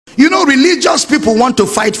religious people want to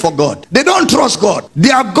fight for God. They don't trust God.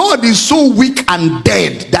 Their God is so weak and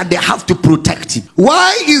dead that they have to protect him.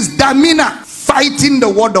 Why is Damina fighting the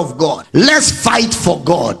word of God? Let's fight for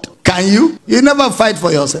God. Can you? You never fight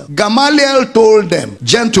for yourself. Gamaliel told them,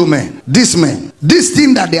 gentlemen, this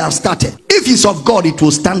thing that they have started, if it's of God, it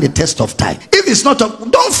will stand the test of time. If it's not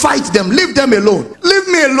of, don't fight them. Leave them alone. Leave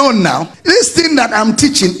me alone now. This thing that I'm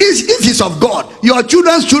teaching, if it's of God, your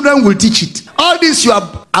children's children will teach it. All this your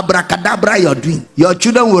abracadabra you're doing, your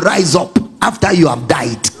children will rise up after you have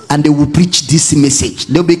died, and they will preach this message.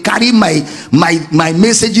 They'll be carrying my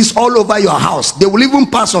messages all over your house. They will even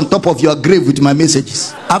pass on top of your grave with my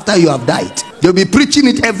messages after you have died. They'll be preaching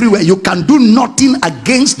it everywhere. You can do nothing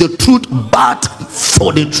against the truth but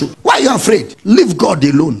for the truth. Why are you afraid? Leave God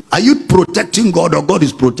alone. Are you protecting God, or God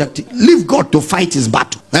is protecting? Leave God to fight his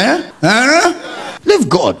battle. Leave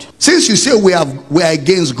God. Since you say we are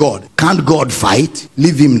against God, can't God fight?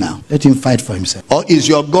 Leave him now. Let him fight for himself. Or is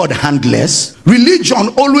your God handless? Religion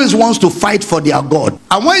always wants to fight for their God.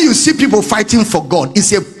 And when you see people fighting for God,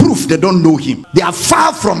 it's a proof they don't know him. They are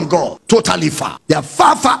far from God. Totally far. They are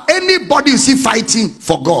far. Anybody you see fighting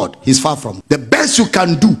for God, he's far from. The best you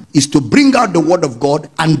can do is to bring out the word of God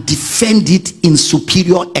and defend it in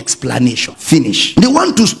superior explanation. Finish. They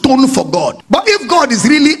want to stone for God. But if God is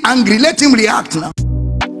really angry, let him react now.